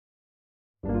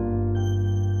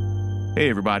Hey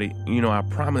everybody, I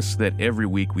promised that every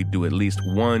week we do at least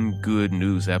one good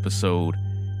news episode,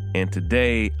 and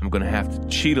today I'm going to have to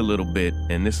cheat a little bit,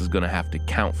 and this is going to have to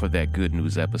count for that good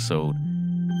news episode.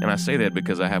 And I say that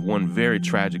because I have one very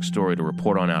tragic story to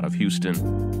report on out of Houston,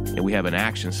 and we have an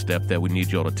action step that we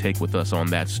need y'all to take with us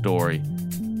on that story.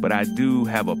 But I do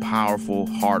have a powerful,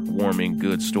 heartwarming,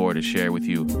 good story to share with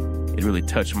you. It really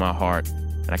touched my heart,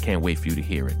 and I can't wait for you to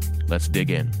hear it. Let's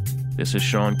dig in. This is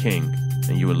Sean King,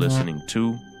 and you are listening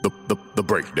to The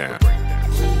Breakdown.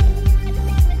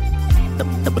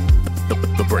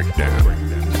 The Breakdown.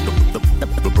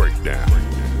 The Breakdown.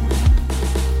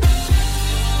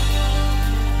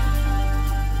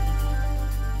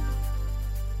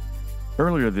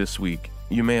 Earlier this week,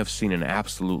 you may have seen an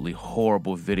absolutely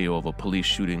horrible video of a police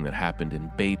shooting that happened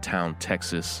in Baytown,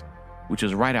 Texas, which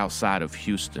is right outside of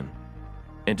Houston.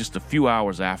 And just a few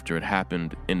hours after it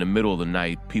happened, in the middle of the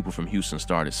night, people from Houston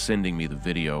started sending me the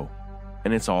video,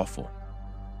 and it's awful.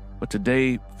 But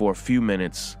today, for a few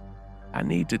minutes, I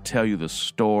need to tell you the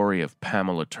story of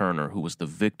Pamela Turner, who was the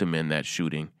victim in that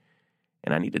shooting.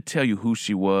 And I need to tell you who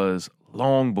she was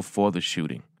long before the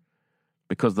shooting.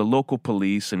 Because the local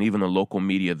police and even the local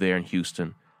media there in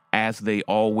Houston, as they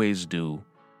always do,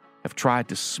 have tried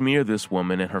to smear this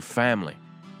woman and her family,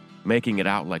 making it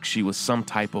out like she was some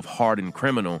type of hardened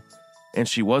criminal, and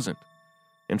she wasn't.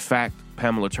 In fact,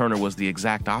 Pamela Turner was the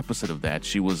exact opposite of that.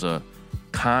 She was a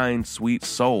kind, sweet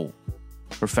soul.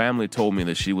 Her family told me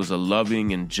that she was a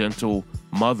loving and gentle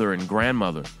mother and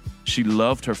grandmother. She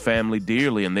loved her family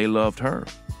dearly, and they loved her.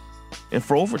 And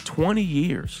for over 20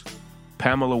 years,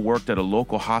 Pamela worked at a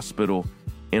local hospital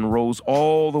and rose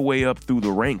all the way up through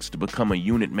the ranks to become a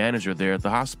unit manager there at the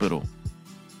hospital.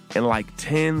 And like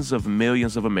tens of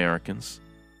millions of Americans,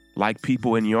 like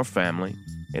people in your family,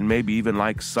 and maybe even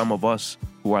like some of us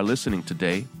who are listening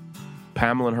today,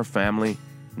 Pamela and her family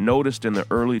noticed in the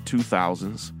early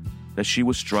 2000s that she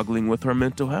was struggling with her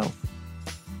mental health.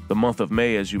 The month of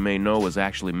May, as you may know, is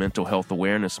actually Mental Health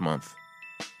Awareness Month.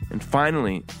 And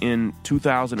finally, in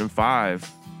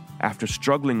 2005, after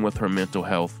struggling with her mental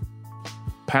health,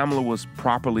 Pamela was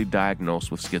properly diagnosed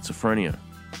with schizophrenia.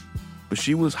 But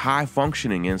she was high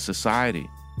functioning in society.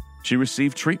 She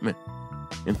received treatment.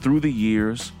 And through the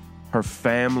years, her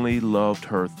family loved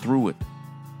her through it.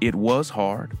 It was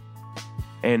hard.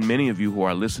 And many of you who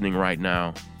are listening right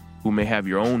now, who may have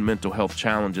your own mental health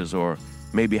challenges or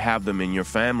maybe have them in your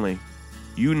family,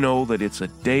 you know that it's a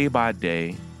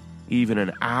day-by-day, even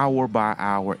an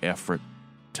hour-by-hour effort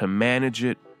to manage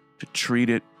it, to treat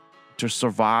it, to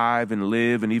survive and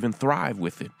live and even thrive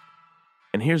with it.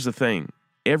 And here's the thing.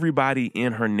 Everybody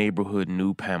in her neighborhood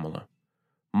knew Pamela.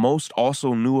 Most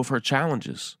also knew of her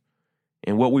challenges.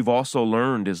 And what we've also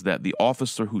learned is that the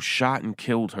officer who shot and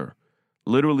killed her,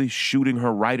 literally shooting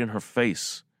her right in her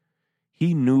face,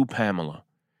 he knew Pamela,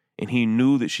 and he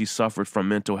knew that she suffered from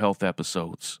mental health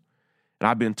episodes. And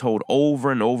I've been told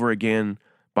over and over again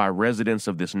by residents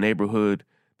of this neighborhood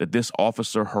that this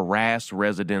officer harassed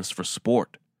residents for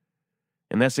sport.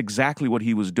 And that's exactly what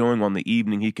he was doing on the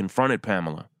evening he confronted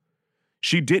Pamela.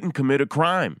 She didn't commit a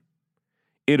crime.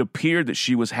 It appeared that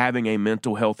she was having a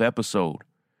mental health episode.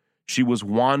 She was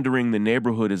wandering the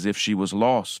neighborhood as if she was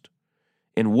lost.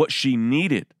 And what she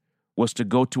needed was to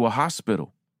go to a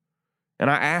hospital.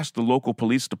 And I asked the local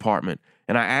police department,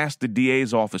 and I asked the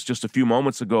DA's office just a few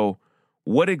moments ago,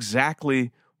 what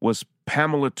exactly was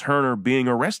Pamela Turner being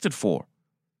arrested for?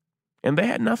 And they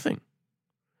had nothing.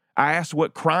 I asked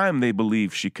what crime they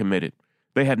believed she committed.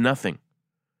 They had nothing.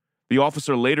 The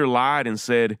officer later lied and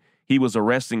said he was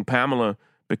arresting Pamela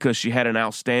because she had an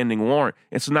outstanding warrant.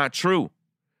 It's not true.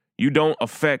 You don't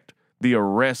effect the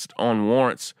arrest on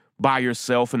warrants by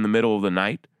yourself in the middle of the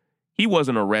night. He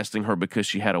wasn't arresting her because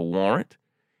she had a warrant.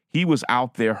 He was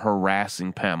out there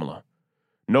harassing Pamela.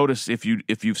 Notice if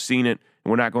you've seen it, and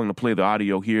we're not going to play the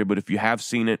audio here, but if you have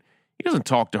seen it, he doesn't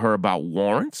talk to her about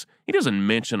warrants. He doesn't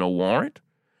mention a warrant.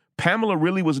 Pamela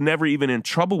really was never even in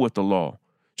trouble with the law.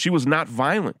 She was not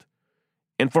violent.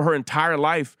 And for her entire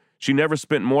life, she never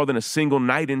spent more than a single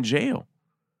night in jail.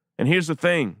 And here's the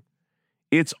thing.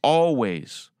 It's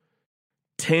always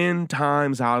 10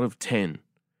 times out of 10,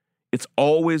 it's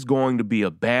always going to be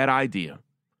a bad idea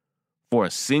for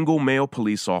a single male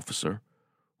police officer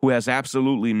who has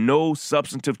absolutely no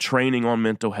substantive training on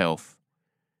mental health,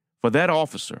 for that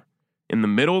officer in the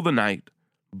middle of the night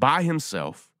by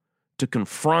himself to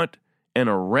confront and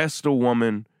arrest a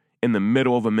woman in the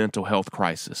middle of a mental health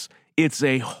crisis. It's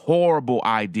a horrible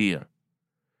idea.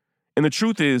 And the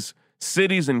truth is,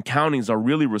 cities and counties are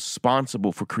really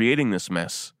responsible for creating this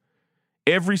mess.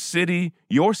 Every city,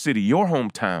 your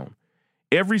hometown,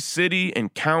 every city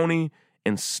and county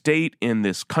and state in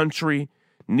this country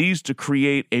needs to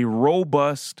create a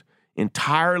robust,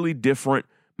 entirely different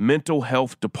mental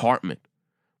health department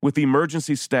with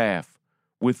emergency staff,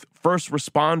 with first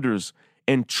responders,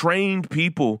 and trained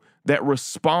people that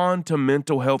respond to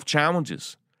mental health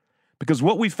challenges. Because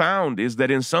what we found is that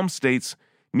in some states,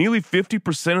 nearly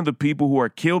 50% of the people who are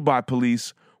killed by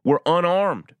police were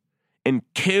unarmed and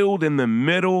killed in the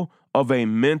middle of a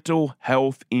mental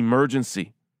health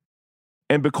emergency.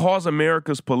 And because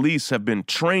America's police have been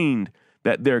trained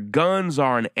that their guns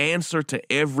are an answer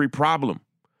to every problem,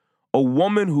 a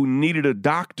woman who needed a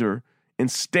doctor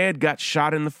instead got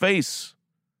shot in the face.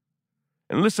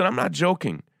 And listen, I'm not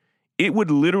joking. It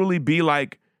would literally be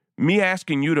like me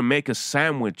asking you to make a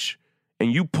sandwich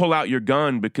and you pull out your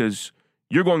gun because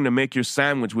you're going to make your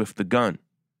sandwich with the gun.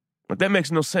 But that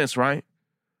makes no sense, right?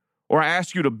 Or I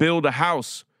ask you to build a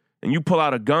house and you pull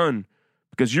out a gun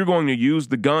because you're going to use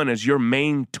the gun as your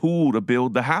main tool to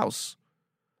build the house.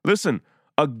 Listen,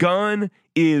 a gun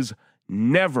is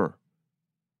never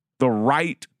the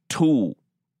right tool,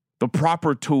 the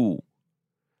proper tool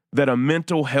that a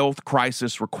mental health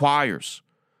crisis requires.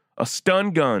 A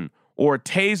stun gun or a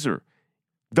taser,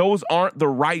 those aren't the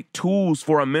right tools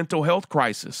for a mental health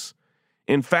crisis.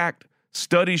 In fact,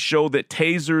 studies show that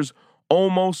tasers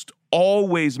almost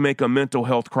always make a mental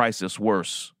health crisis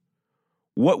worse.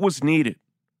 What was needed,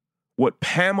 what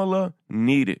Pamela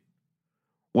needed,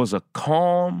 was a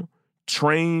calm,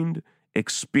 trained,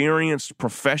 experienced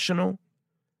professional,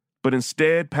 but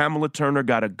instead Pamela Turner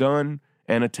got a gun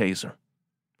and a taser.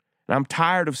 And I'm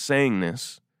tired of saying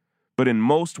this, but in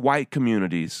most white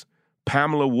communities,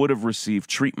 Pamela would have received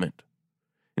treatment.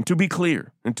 And to be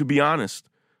clear, and to be honest,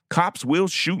 cops will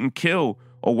shoot and kill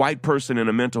a white person in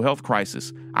a mental health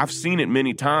crisis. I've seen it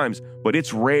many times, but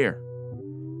it's rare.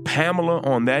 Pamela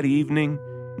on that evening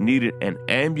needed an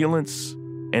ambulance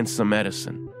and some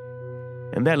medicine.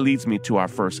 And that leads me to our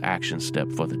first action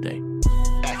step for the day.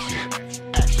 Action,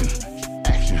 action,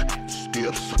 action,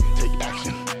 steps, take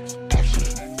action, action,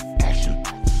 action,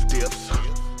 steps.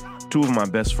 Two of my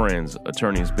best friends,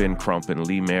 attorneys Ben Crump and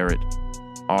Lee Merritt,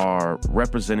 are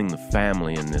representing the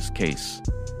family in this case.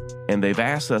 And they've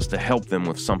asked us to help them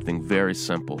with something very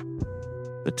simple.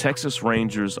 The Texas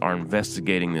Rangers are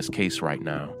investigating this case right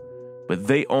now, but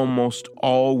they almost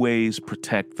always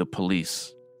protect the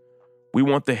police. We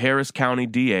want the Harris County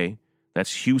DA,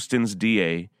 that's Houston's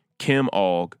DA, Kim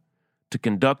Ogg, to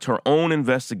conduct her own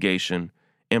investigation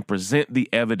and present the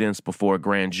evidence before a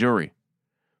grand jury.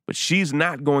 But she's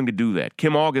not going to do that.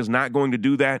 Kim Ogg is not going to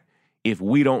do that if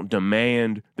we don't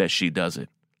demand that she does it.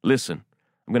 Listen,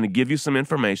 I'm going to give you some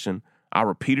information. I'll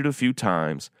repeat it a few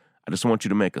times. I just want you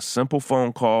to make a simple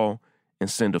phone call and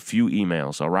send a few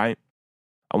emails, all right?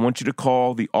 I want you to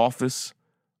call the office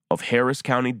of Harris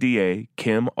County DA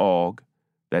Kim Ogg.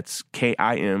 That's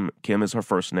K-I-M. Kim is her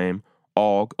first name.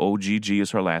 Ogg, O-G-G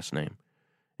is her last name.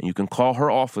 And you can call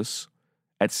her office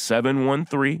at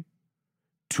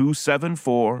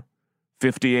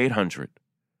 713-274-5800.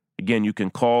 Again, you can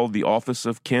call the office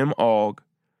of Kim Ogg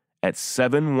at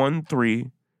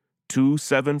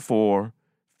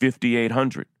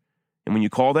 713-274-5800. And when you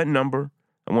call that number,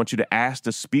 I want you to ask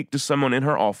to speak to someone in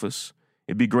her office.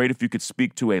 It'd be great if you could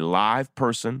speak to a live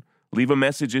person. Leave a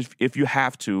message if you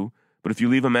have to, but if you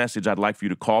leave a message, I'd like for you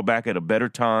to call back at a better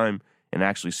time and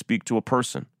actually speak to a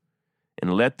person.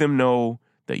 And let them know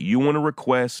that you want to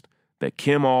request that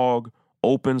Kim Ogg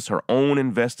opens her own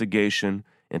investigation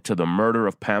into the murder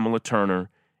of Pamela Turner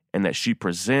and that she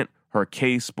present her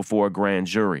case before a grand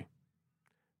jury.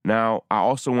 Now, I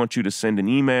also want you to send an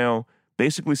email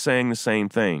basically saying the same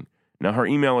thing. Now, her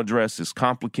email address is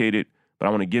complicated, but I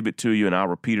want to give it to you and I'll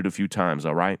repeat it a few times,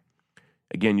 all right?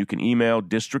 Again, you can email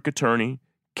District Attorney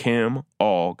Kim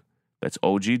Ogg, that's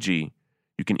O-G-G.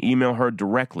 You can email her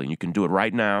directly. You can do it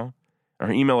right now.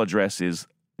 Her email address is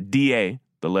DA,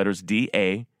 the letters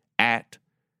DA, at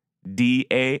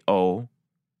DAO.HCTX,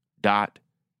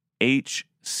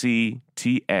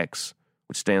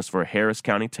 which stands for Harris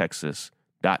County,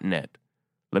 Texas.net.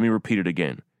 Let me repeat it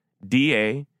again.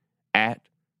 DA at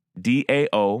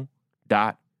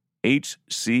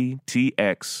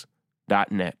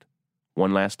DAO.HCTX.net.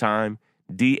 One last time,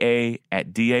 DA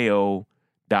at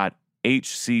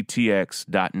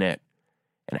DAO.HCTX.net.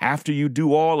 And after you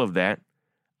do all of that,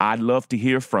 I'd love to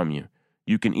hear from you.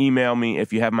 You can email me.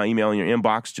 If you have my email in your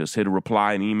inbox, just hit a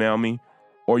reply and email me.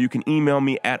 Or you can email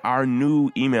me at our new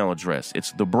email address.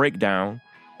 It's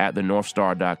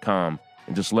thebreakdown@thenorthstar.com.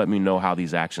 And just let me know how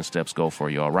these action steps go for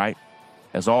you, all right?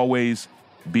 As always,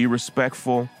 be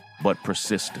respectful but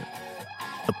persistent.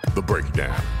 The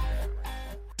Breakdown.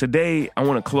 Today, I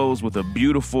want to close with a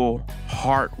beautiful,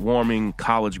 heartwarming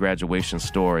college graduation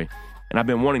story. And I've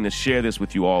been wanting to share this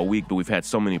with you all week, but we've had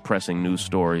so many pressing news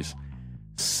stories.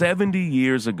 70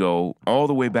 years ago, all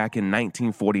the way back in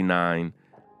 1949,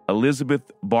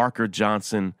 Elizabeth Barker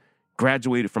Johnson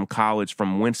graduated from college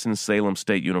from Winston-Salem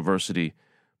State University,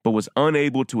 but was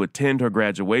unable to attend her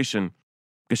graduation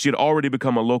because she had already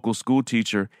become a local school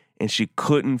teacher and she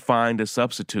couldn't find a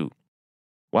substitute.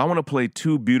 Well, I want to play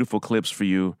two beautiful clips for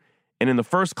you. And in the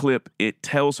first clip, it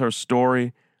tells her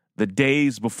story the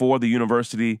days before the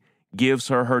university gives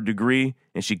her her degree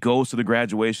and she goes to the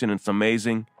graduation and it's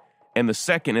amazing. And the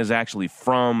second is actually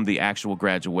from the actual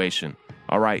graduation.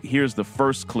 All right, here's the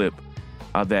first clip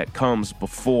that comes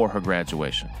before her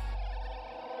graduation.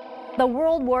 The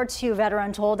World War II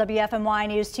veteran told WFMY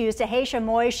News 2's Tahisha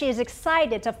Moy she is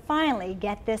excited to finally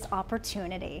get this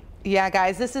opportunity. Yeah,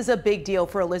 guys, this is a big deal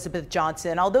for Elizabeth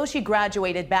Johnson. Although she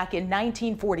graduated back in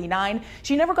 1949,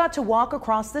 she never got to walk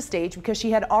across the stage because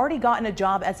she had already gotten a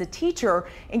job as a teacher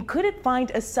and couldn't find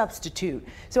a substitute.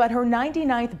 So at her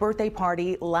 99th birthday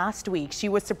party last week, she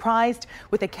was surprised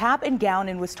with a cap and gown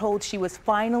and was told she was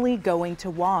finally going to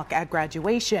walk at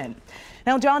graduation.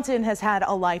 Now, Johnson has had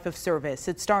a life of service.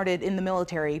 It started in the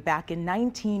military back in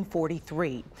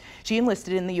 1943. She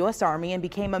enlisted in the U.S. Army and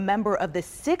became a member of the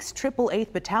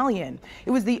 688th Battalion.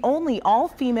 It was the only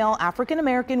all-female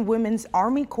African-American Women's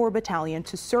Army Corps battalion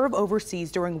to serve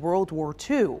overseas during World War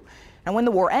II. And when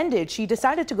the war ended, she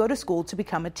decided to go to school to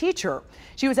become a teacher.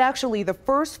 She was actually the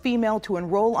first female to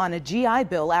enroll on a GI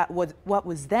Bill at what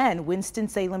was then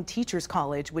Winston-Salem Teachers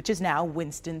College, which is now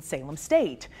Winston-Salem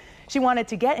State. She wanted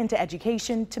to get into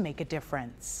education to make a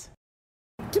difference.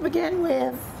 To begin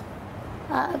with,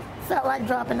 I felt like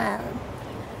dropping out.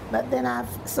 But then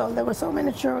so there were so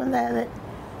many children there that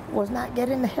was not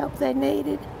getting the help they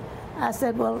needed. I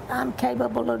said, well, I'm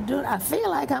capable of doing it. I feel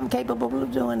like I'm capable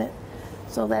of doing it.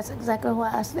 So that's exactly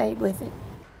why I stayed with it.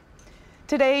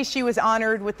 Today, she was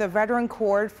honored with the Veteran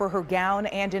Cord for her gown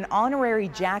and an honorary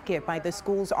jacket by the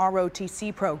school's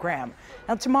ROTC program.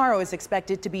 Now, tomorrow is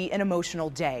expected to be an emotional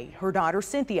day. Her daughter,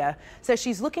 Cynthia, says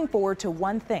she's looking forward to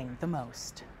one thing the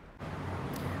most.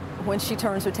 When she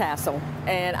turns her tassel.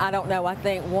 And I don't know, I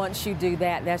think once you do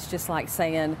that, that's just like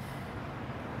saying,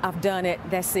 I've done it,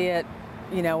 that's it.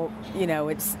 You know,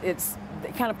 it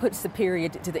kind of puts the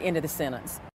period to the end of the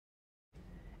sentence.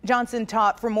 Johnson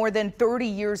taught for more than 30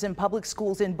 years in public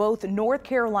schools in both North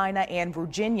Carolina and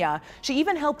Virginia. She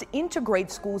even helped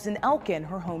integrate schools in Elkin,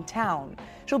 her hometown.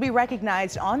 She'll be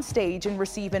recognized on stage and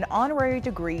receive an honorary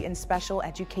degree in special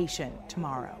education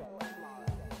tomorrow.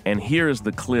 And here's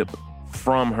the clip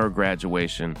from her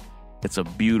graduation. It's a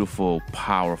beautiful,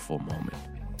 powerful moment.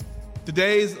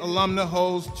 Today's alumna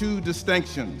holds two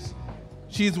distinctions.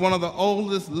 She's one of the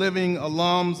oldest living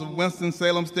alums of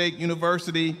Winston-Salem State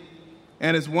University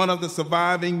and is one of the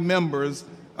surviving members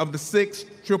of the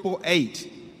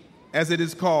 688, as it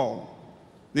is called,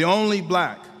 the only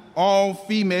Black,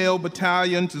 all-female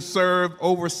battalion to serve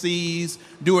overseas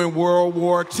during World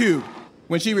War II.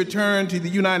 When she returned to the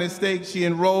United States, she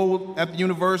enrolled at the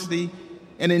university,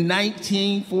 and in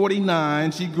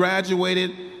 1949, she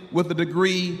graduated with a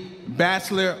degree,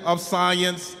 Bachelor of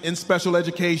Science in Special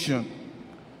Education.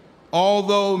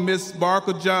 Although Ms.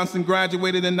 Barker Johnson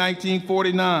graduated in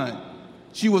 1949,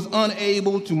 she was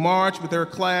unable to march with her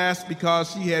class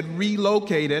because she had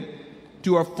relocated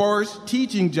to her first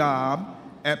teaching job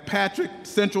at Patrick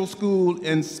Central School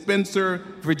in Spencer,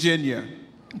 Virginia.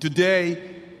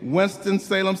 Today,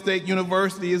 Winston-Salem State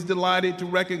University is delighted to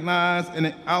recognize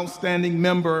an outstanding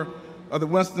member of the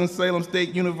Winston-Salem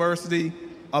State University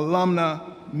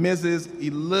alumna, Mrs.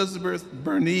 Elizabeth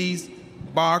Bernice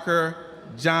Barker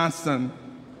Johnson,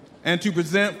 and to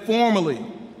present formally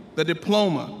the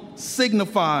diploma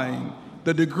signifying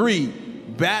the degree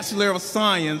Bachelor of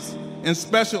Science in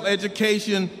Special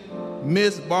Education.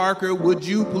 Ms. Barker, would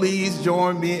you please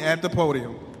join me at the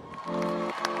podium?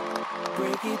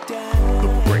 Break it down.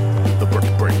 The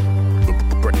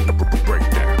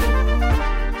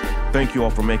breakdown. Thank you all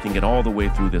for making it all the way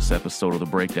through this episode of The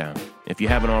Breakdown. If you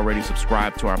haven't already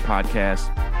subscribed to our podcast,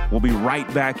 we'll be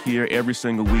right back here every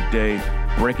single weekday,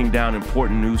 breaking down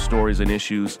important news stories and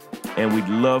issues. And we'd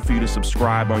love for you to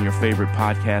subscribe on your favorite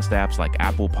podcast apps like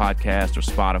Apple Podcasts or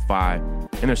Spotify.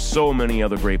 And there's so many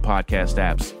other great podcast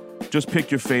apps. Just pick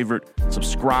your favorite,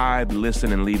 subscribe,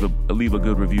 listen, and leave a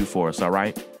good review for us, all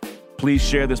right? Please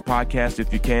share this podcast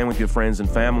if you can with your friends and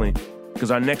family,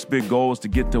 because our next big goal is to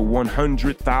get to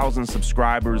 100,000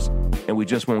 subscribers, and we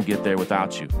just won't get there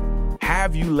without you.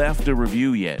 Have you left a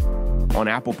review yet? On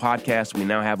Apple Podcasts, we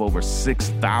now have over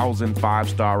 6,000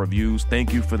 five-star reviews.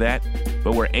 Thank you for that.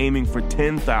 But we're aiming for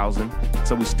 10,000,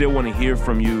 so we still want to hear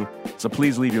from you. So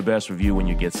please leave your best review when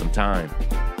you get some time.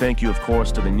 Thank you, of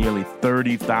course, to the nearly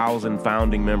 30,000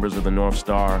 founding members of the North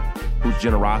Star, whose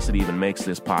generosity even makes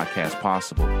this podcast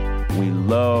possible. We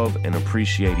love and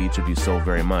appreciate each of you so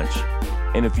very much.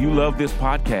 And if you love this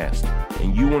podcast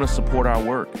and you want to support our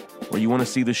work, or you want to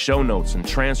see the show notes and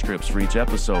transcripts for each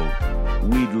episode,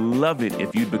 we'd love it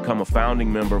if you'd become a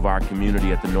founding member of our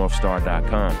community at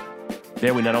thenorthstar.com.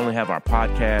 There we not only have our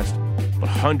podcast, but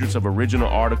hundreds of original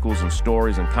articles and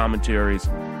stories and commentaries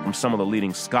from some of the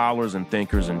leading scholars and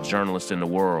thinkers and journalists in the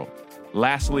world.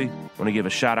 Lastly, I want to give a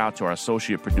shout out to our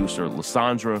associate producer,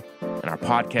 Lysandra, and our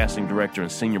podcasting director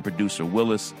and senior producer,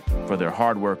 Willis, for their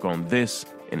hard work on this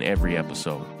and every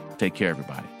episode. Take care,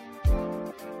 everybody.